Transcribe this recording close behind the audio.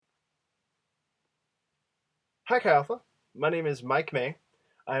Hi, Chi Alpha. My name is Mike May.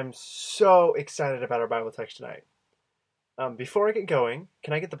 I'm so excited about our Bible text tonight. Before I get going,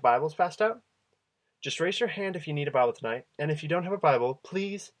 can I get the Bibles passed out? Just raise your hand if you need a Bible tonight, and if you don't have a Bible,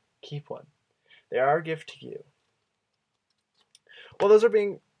 please keep one. They are a gift to you. While those are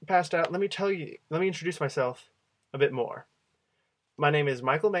being passed out, let me introduce myself a bit more. My name is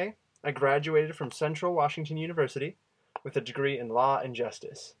Michael May. I graduated from Central Washington University with a degree in Law and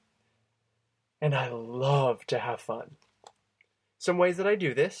Justice. And I love to have fun. Some ways that I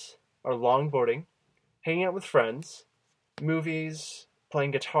do this are longboarding, hanging out with friends, movies, playing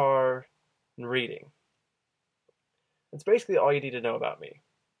guitar, and reading. That's basically all you need to know about me.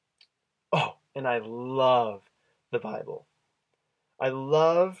 Oh, and I love the Bible. I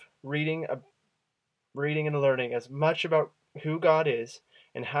love reading and learning as much about who God is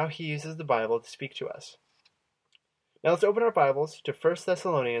and how He uses the Bible to speak to us. Now let's open our Bibles to 1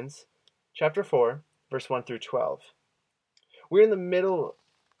 Thessalonians chapter 4, verse 1 through 12. We're in the middle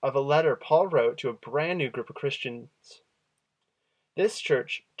of a letter Paul wrote to a brand new group of Christians. This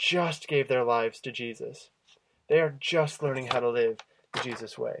church just gave their lives to Jesus. They are just learning how to live the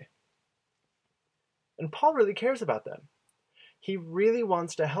Jesus way. And Paul really cares about them. He really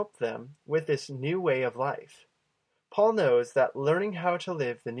wants to help them with this new way of life. Paul knows that learning how to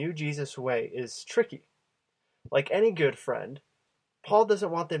live the new Jesus way is tricky. Like any good friend, Paul doesn't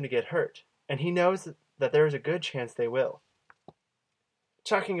want them to get hurt, and he knows that there is a good chance they will.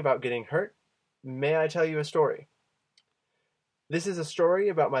 Talking about getting hurt, may I tell you a story? This is a story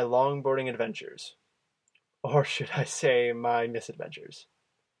about my longboarding adventures. Or should I say, my misadventures.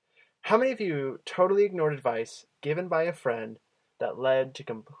 How many of you totally ignored advice given by a friend that led to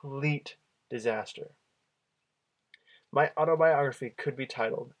complete disaster? My autobiography could be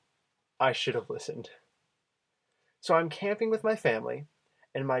titled, I Should Have Listened. So I'm camping with my family,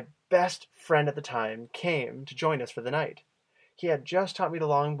 and my best friend at the time came to join us for the night. He had just taught me to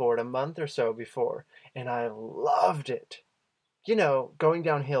longboard a month or so before, and I loved it. You know, going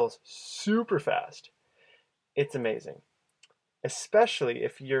down hills super fast. It's amazing. Especially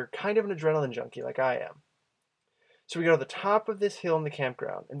if you're kind of an adrenaline junkie like I am. So we go to the top of this hill in the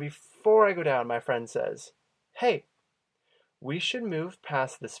campground, and before I go down, my friend says, "Hey, we should move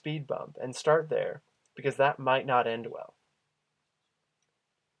past the speed bump and start there, because that might not end well."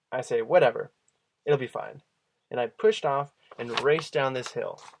 I say, "Whatever, it'll be fine." And I pushed off and raced down this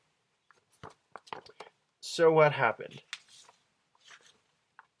hill. So what happened?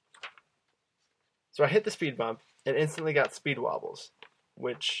 So I hit the speed bump and instantly got speed wobbles,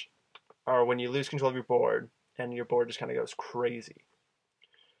 which are when you lose control of your board and your board just kind of goes crazy.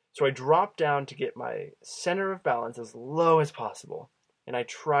 So I dropped down to get my center of balance as low as possible, and I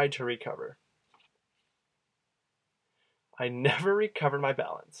tried to recover. I never recovered my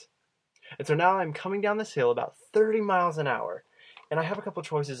balance. And so now I'm coming down this hill about 30 miles an hour, and I have a couple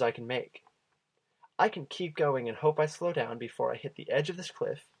choices I can make. I can keep going and hope I slow down before I hit the edge of this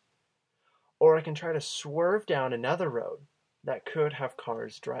cliff, or I can try to swerve down another road that could have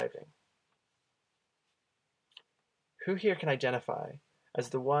cars driving. Who here can identify as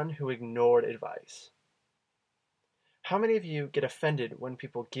the one who ignored advice? How many of you get offended when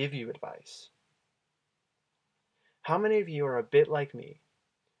people give you advice? How many of you are a bit like me?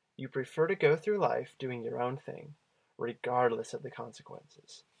 You prefer to go through life doing your own thing, regardless of the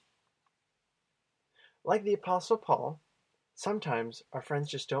consequences. Like the Apostle Paul, sometimes our friends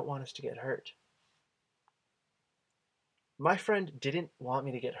just don't want us to get hurt. My friend didn't want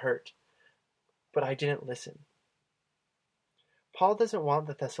me to get hurt, but I didn't listen. Paul doesn't want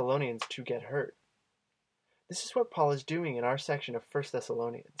the Thessalonians to get hurt. This is what Paul is doing in our section of 1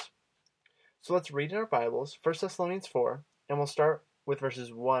 Thessalonians. So let's read in our Bibles 1 Thessalonians 4, and we'll start with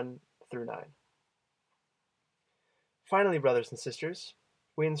verses 1 through 9. Finally, brothers and sisters,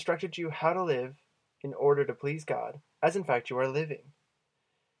 we instructed you how to live in order to please God, as in fact you are living.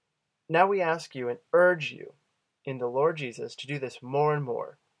 Now we ask you and urge you in the Lord Jesus to do this more and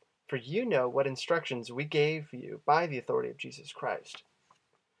more, for you know what instructions we gave you by the authority of Jesus Christ.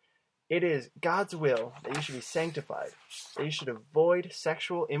 It is God's will that you should be sanctified, that you should avoid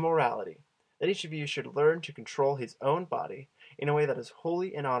sexual immorality, that each of you should learn to control his own body in a way that is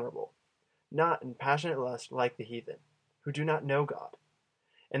holy and honorable, not in passionate lust like the heathen, who do not know God,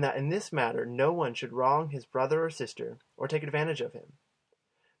 and that in this matter no one should wrong his brother or sister or take advantage of him.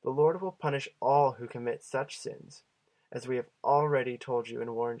 The Lord will punish all who commit such sins, as we have already told you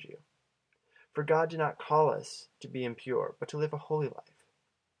and warned you. For God did not call us to be impure, but to live a holy life.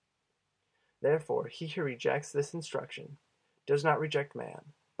 Therefore, he who rejects this instruction does not reject man,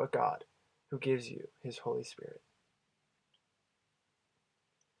 but God, who gives you his Holy Spirit.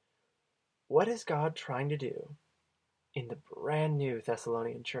 What is God trying to do in the brand new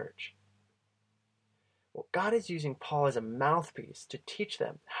Thessalonian church? Well, God is using Paul as a mouthpiece to teach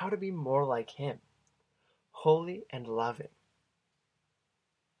them how to be more like him, holy and loving.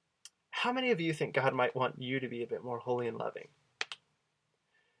 How many of you think God might want you to be a bit more holy and loving?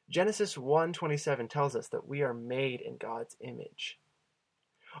 Genesis 1:27 tells us that we are made in God's image.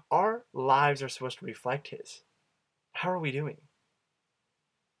 Our lives are supposed to reflect his. How are we doing?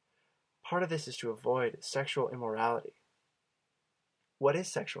 Part of this is to avoid sexual immorality. What is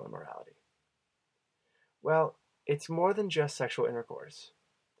sexual immorality? Well, it's more than just sexual intercourse.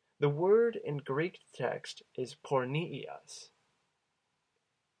 The word in Greek text is porneios.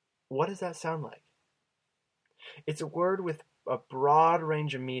 What does that sound like? It's a word with a broad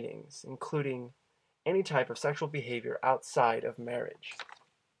range of meanings, including any type of sexual behavior outside of marriage.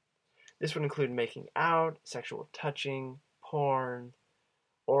 This would include making out, sexual touching, porn,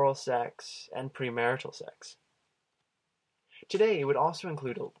 oral sex, and premarital sex. Today, it would also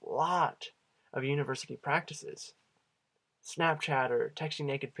include a lot of university practices. Snapchat or texting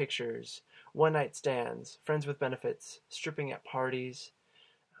naked pictures, one-night stands, friends with benefits, stripping at parties,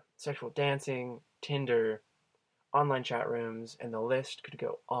 sexual dancing, Tinder, online chat rooms, and the list could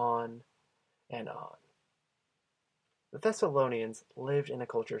go on and on. The Thessalonians lived in a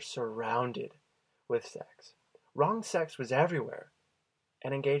culture surrounded with sex. Wrong sex was everywhere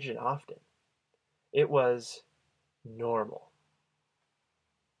and engaged in often. It was normal.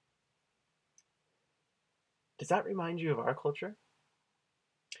 Does that remind you of our culture?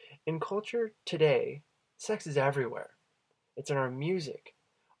 In culture today, sex is everywhere. It's in our music,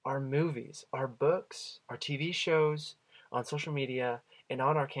 our movies, our books, our TV shows, on social media, and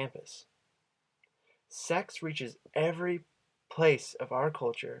on our campus. Sex reaches every place of our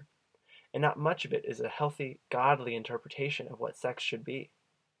culture, and not much of it is a healthy, godly interpretation of what sex should be.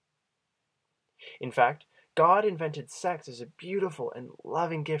 In fact, God invented sex as a beautiful and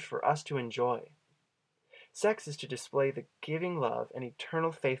loving gift for us to enjoy. Sex is to display the giving love and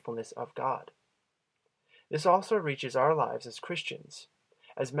eternal faithfulness of God. This also reaches our lives as Christians,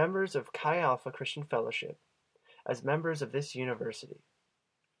 as members of Chi Alpha Christian Fellowship, as members of this university,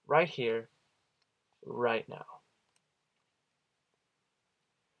 right here, right now.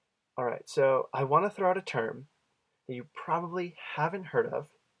 All right, so I want to throw out a term that you probably haven't heard of,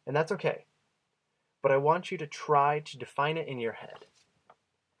 and that's okay, but I want you to try to define it in your head.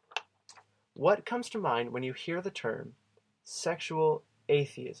 What comes to mind when you hear the term sexual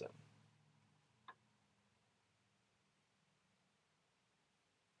atheism?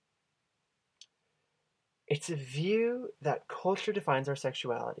 It's a view that culture defines our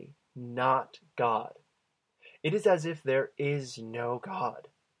sexuality, not God. It is as if there is no God.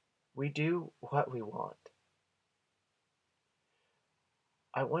 We do what we want.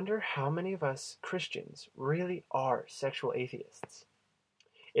 I wonder how many of us Christians really are sexual atheists.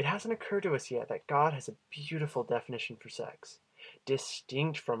 It hasn't occurred to us yet that God has a beautiful definition for sex,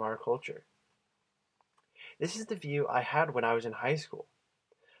 distinct from our culture. This is the view I had when I was in high school.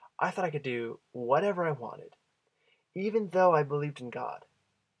 I thought I could do whatever I wanted, even though I believed in God.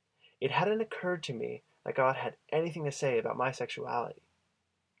 It hadn't occurred to me that God had anything to say about my sexuality.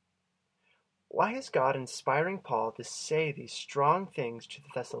 Why is God inspiring Paul to say these strong things to the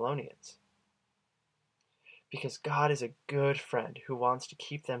Thessalonians? Because God is a good friend who wants to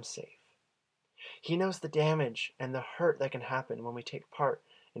keep them safe. He knows the damage and the hurt that can happen when we take part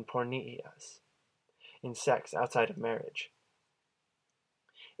in porneios, in sex outside of marriage.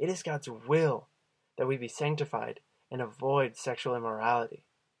 It is God's will that we be sanctified and avoid sexual immorality,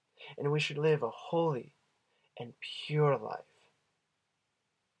 and we should live a holy and pure life.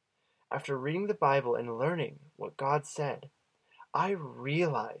 After reading the Bible and learning what God said, I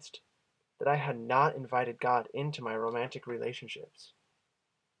realized that I had not invited God into my romantic relationships.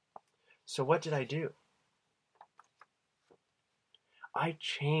 So what did I do? I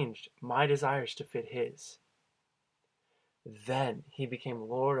changed my desires to fit His. Then He became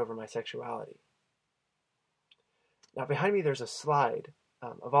Lord over my sexuality. Now behind me there's a slide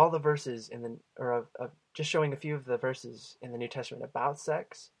of all the verses of just showing a few of the verses in the New Testament about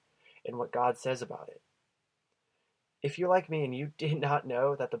sex and what God says about it. If you're like me and you did not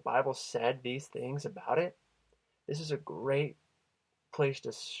know that the Bible said these things about it, this is a great place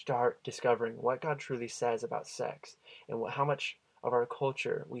to start discovering what God truly says about sex and how much of our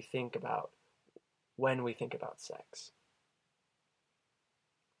culture we think about when we think about sex.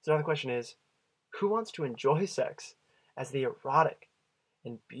 So now the question is, who wants to enjoy sex as the erotic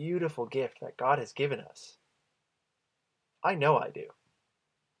and beautiful gift that God has given us? I know I do.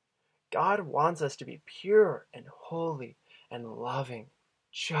 God wants us to be pure and holy and loving.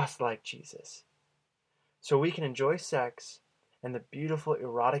 just like Jesus, so we can enjoy sex and the beautiful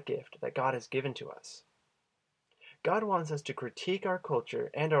erotic gift that God has given to us. God wants us to critique our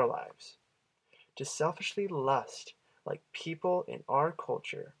culture and our lives, to selfishly lust like people in our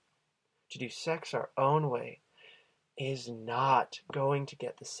culture, to do sex our own way, is not going to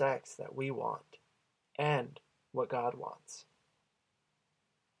get the sex that we want and what God wants.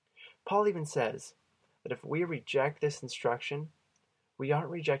 Paul even says that if we reject this instruction, we aren't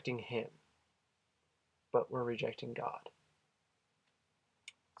rejecting him, but we're rejecting God.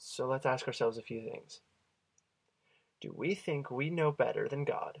 So let's ask ourselves a few things. Do we think we know better than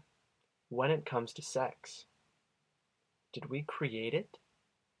God when it comes to sex? Did we create it?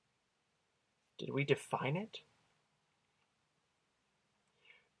 Did we define it?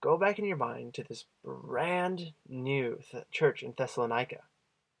 Go back in your mind to this brand new church in Thessalonica.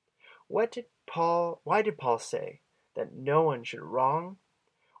 Why did Paul say that no one should wrong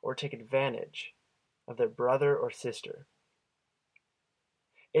or take advantage of their brother or sister?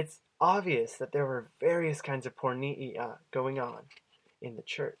 It's obvious that there were various kinds of porneia going on in the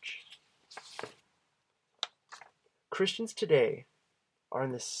church. Christians today are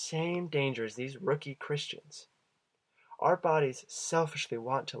in the same danger as these rookie Christians. Our bodies selfishly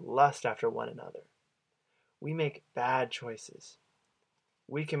want to lust after one another. We make bad choices.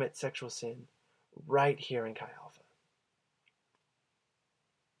 We commit sexual sin right here in Chi Alpha.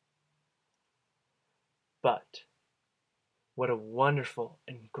 But what a wonderful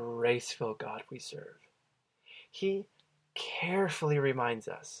and graceful God we serve. He carefully reminds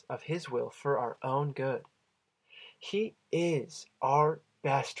us of His will for our own good. He is our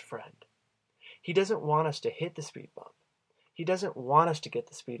best friend. He doesn't want us to hit the speed bump. He doesn't want us to get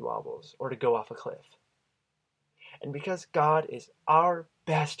the speed wobbles or to go off a cliff. And because God is our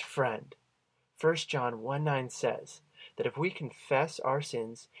best friend, 1 John 1:9 says that if we confess our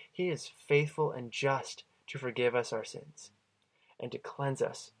sins, He is faithful and just to forgive us our sins and to cleanse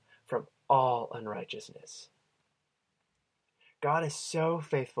us from all unrighteousness. God is so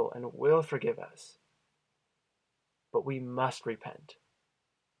faithful and will forgive us, but we must repent.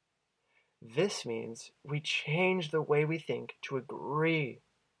 This means we change the way we think to agree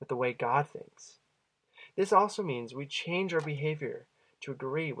with the way God thinks. This also means we change our behavior to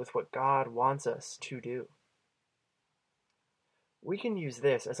agree with what God wants us to do. We can use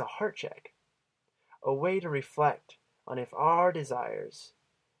this as a heart check, a way to reflect on if our desires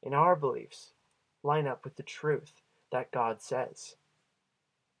and our beliefs line up with the truth that God says.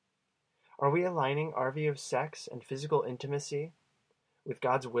 Are we aligning our view of sex and physical intimacy with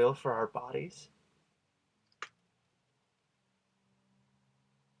God's will for our bodies?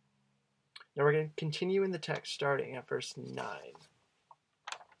 Now we're going to continue in the text starting at verse 9.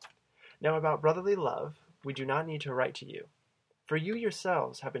 Now about brotherly love, we do not need to write to you, for you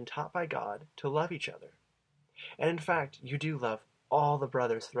yourselves have been taught by God to love each other. And in fact, you do love all the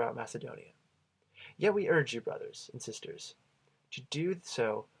brothers throughout Macedonia. Yet we urge you, brothers and sisters, to do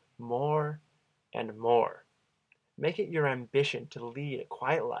so more and more. Make it your ambition to lead a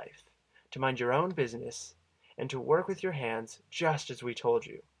quiet life, to mind your own business, and to work with your hands just as we told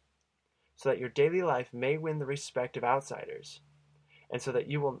you, so that your daily life may win the respect of outsiders, and so that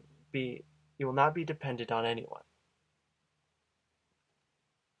you will not be dependent on anyone.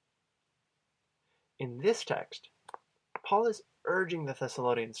 In this text, Paul is urging the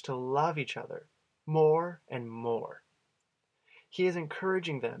Thessalonians to love each other more and more. He is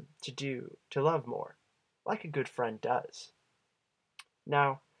encouraging them to love more, like a good friend does.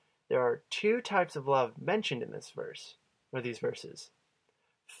 Now, there are two types of love mentioned in this verse, or these verses.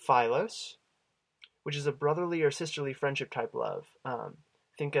 Philos, which is a brotherly or sisterly friendship type love.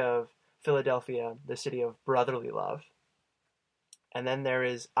 Think of Philadelphia, the city of brotherly love. And then there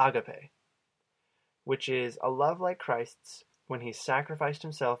is agape, which is a love like Christ's when He sacrificed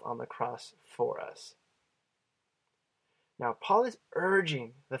Himself on the cross for us. Now, Paul is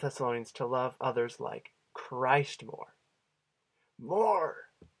urging the Thessalonians to love others like Christ more. More!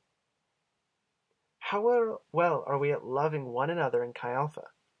 How well are we at loving one another in Chi Alpha?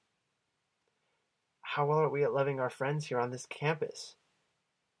 How well are we at loving our friends here on this campus?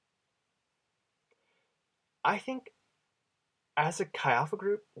 I think as a Chi Alpha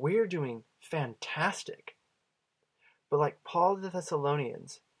group, we're doing fantastic. But like Paul to the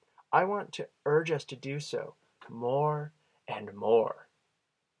Thessalonians, I want to urge us to do so more and more.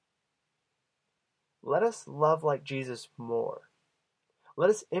 Let us love like Jesus more. Let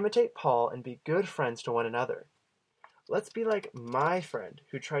us imitate Paul and be good friends to one another. Let's be like my friend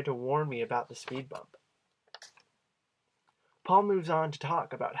who tried to warn me about the speed bump. Paul moves on to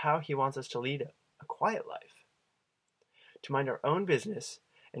talk about how he wants us to lead a quiet life. to mind our own business,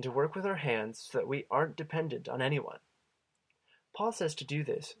 and to work with our hands so that we aren't dependent on anyone. Paul says to do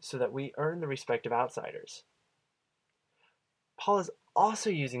this so that we earn the respect of outsiders. Paul is also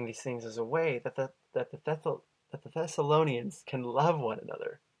using these things as a way that the Thessalonians can love one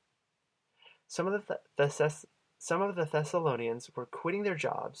another. Some of the Thessalonians were quitting their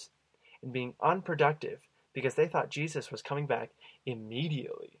jobs and being unproductive because they thought Jesus was coming back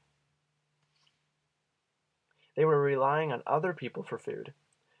immediately. They were relying on other people for food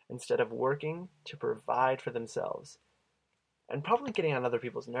instead of working to provide for themselves, and probably getting on other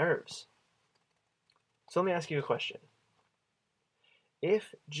people's nerves. So let me ask you a question.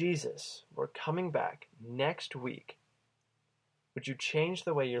 If Jesus were coming back next week, would you change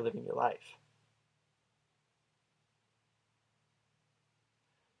the way you're living your life?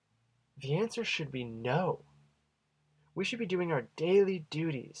 The answer should be no. We should be doing our daily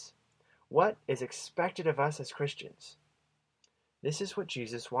duties. What is expected of us as Christians? This is what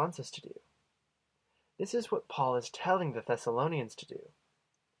Jesus wants us to do. This is what Paul is telling the Thessalonians to do.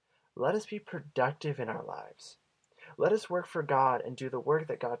 Let us be productive in our lives. Let us work for God and do the work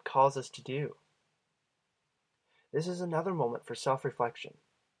that God calls us to do. This is another moment for self-reflection.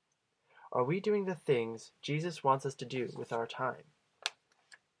 Are we doing the things Jesus wants us to do with our time?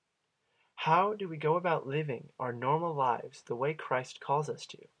 How do we go about living our normal lives the way Christ calls us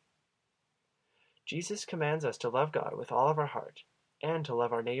to? Jesus commands us to love God with all of our heart and to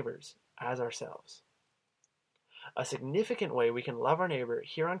love our neighbors as ourselves. A significant way we can love our neighbor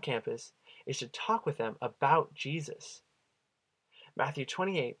here on campus is to talk with them about Jesus. Matthew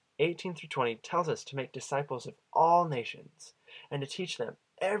 28:18-20 tells us to make disciples of all nations and to teach them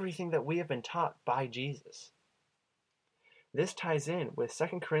everything that we have been taught by Jesus. This ties in with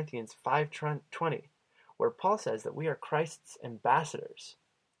 2 Corinthians 5:20, where Paul says that we are Christ's ambassadors.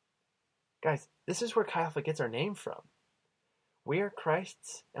 Guys, this is where Chi Alpha gets our name from. We are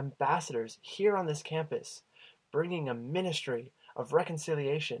Christ's ambassadors here on this campus, bringing a ministry of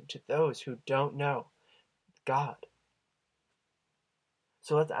reconciliation to those who don't know God.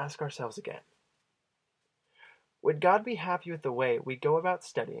 So let's ask ourselves again. Would God be happy with the way we go about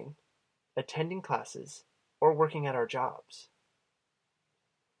studying, attending classes, or working at our jobs?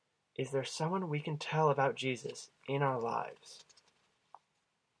 Is there someone we can tell about Jesus in our lives?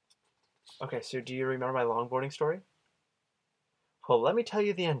 Okay, so do you remember my longboarding story? Well, let me tell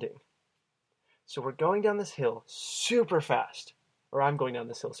you the ending. So we're going down this hill super fast. Or I'm going down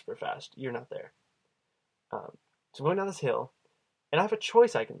this hill super fast. You're not there. So I'm going down this hill, and I have a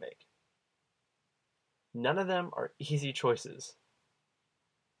choice I can make. None of them are easy choices.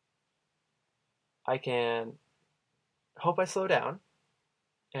 I can hope I slow down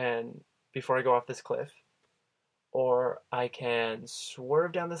and before I go off this cliff, or I can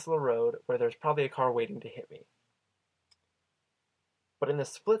swerve down this little road where there's probably a car waiting to hit me. But in the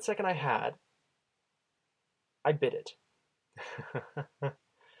split second I had, I bit it.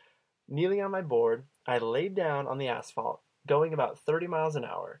 Kneeling on my board, I laid down on the asphalt, going about 30 miles an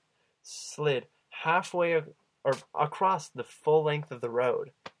hour, slid halfway or across the full length of the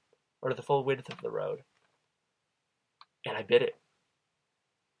road, or the full width of the road, and I bit it.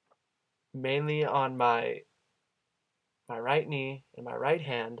 Mainly on my right knee and my right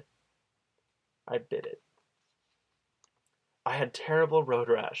hand, I bit it. I had terrible road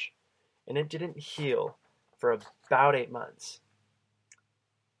rash, and it didn't heal for about 8 months.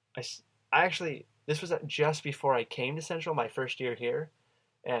 I actually, this was just before I came to Central, my first year here,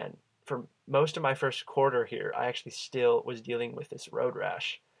 and for most of my first quarter here, I actually still was dealing with this road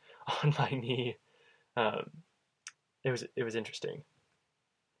rash on my knee. It was interesting.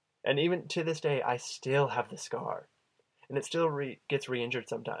 And even to this day, I still have the scar. And it still gets re-injured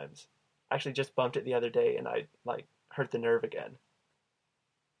sometimes. I actually just bumped it the other day and I hurt the nerve again.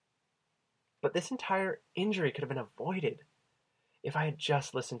 But this entire injury could have been avoided if I had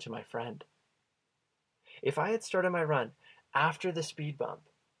just listened to my friend. If I had started my run after the speed bump.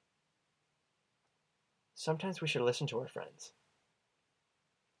 Sometimes we should listen to our friends.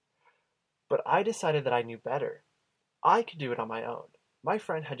 But I decided that I knew better. I could do it on my own. My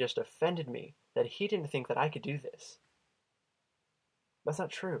friend had just offended me that he didn't think that I could do this. That's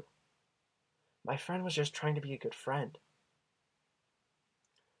not true. My friend was just trying to be a good friend.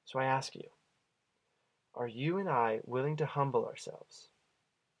 So I ask you, are you and I willing to humble ourselves?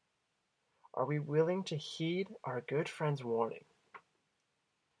 Are we willing to heed our good friend's warning?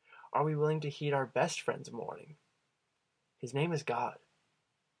 Are we willing to heed our best friend's warning? His name is God.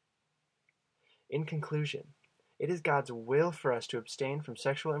 In conclusion, it is God's will for us to abstain from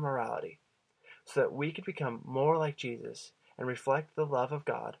sexual immorality so that we could become more like Jesus and reflect the love of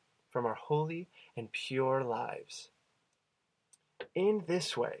God from our holy and pure lives. In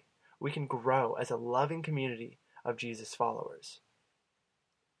this way, we can grow as a loving community of Jesus followers.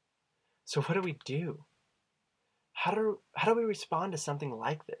 So what do we do? How do we respond to something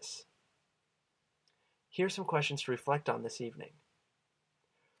like this? Here's some questions to reflect on this evening.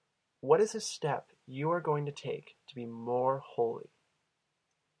 What is a step you are going to take to be more holy?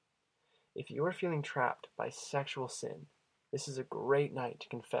 If you are feeling trapped by sexual sin, this is a great night to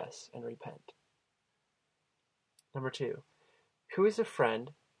confess and repent. Number 2, who is a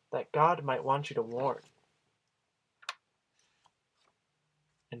friend that God might want you to warn?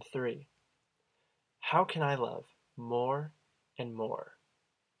 And 3, how can I love more and more?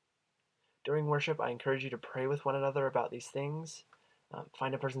 During worship, I encourage you to pray with one another about these things.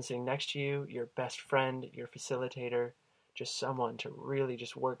 Find a person sitting next to you, your best friend, your facilitator, just someone to really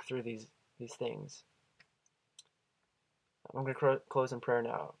just work through these things. I'm going to close in prayer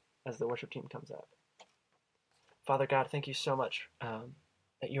now as the worship team comes up. Father God, thank you so much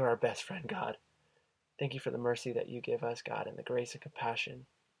that you are our best friend, God. Thank you for the mercy that you give us, God, and the grace and compassion.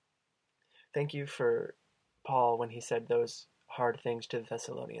 Thank you for Paul when he said those hard things to the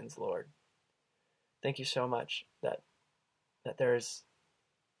Thessalonians, Lord. Thank you so much that there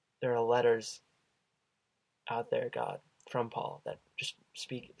are letters out there, God, from Paul that just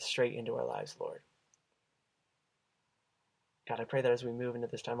speak straight into our lives, Lord. God, I pray that as we move into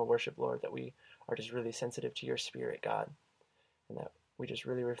this time of worship, Lord, that we are just really sensitive to your Spirit, God, and that we just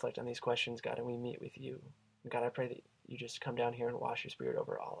really reflect on these questions, God, and we meet with you. And God, I pray that you just come down here and wash your Spirit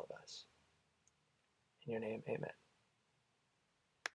over all of us. In your name, amen.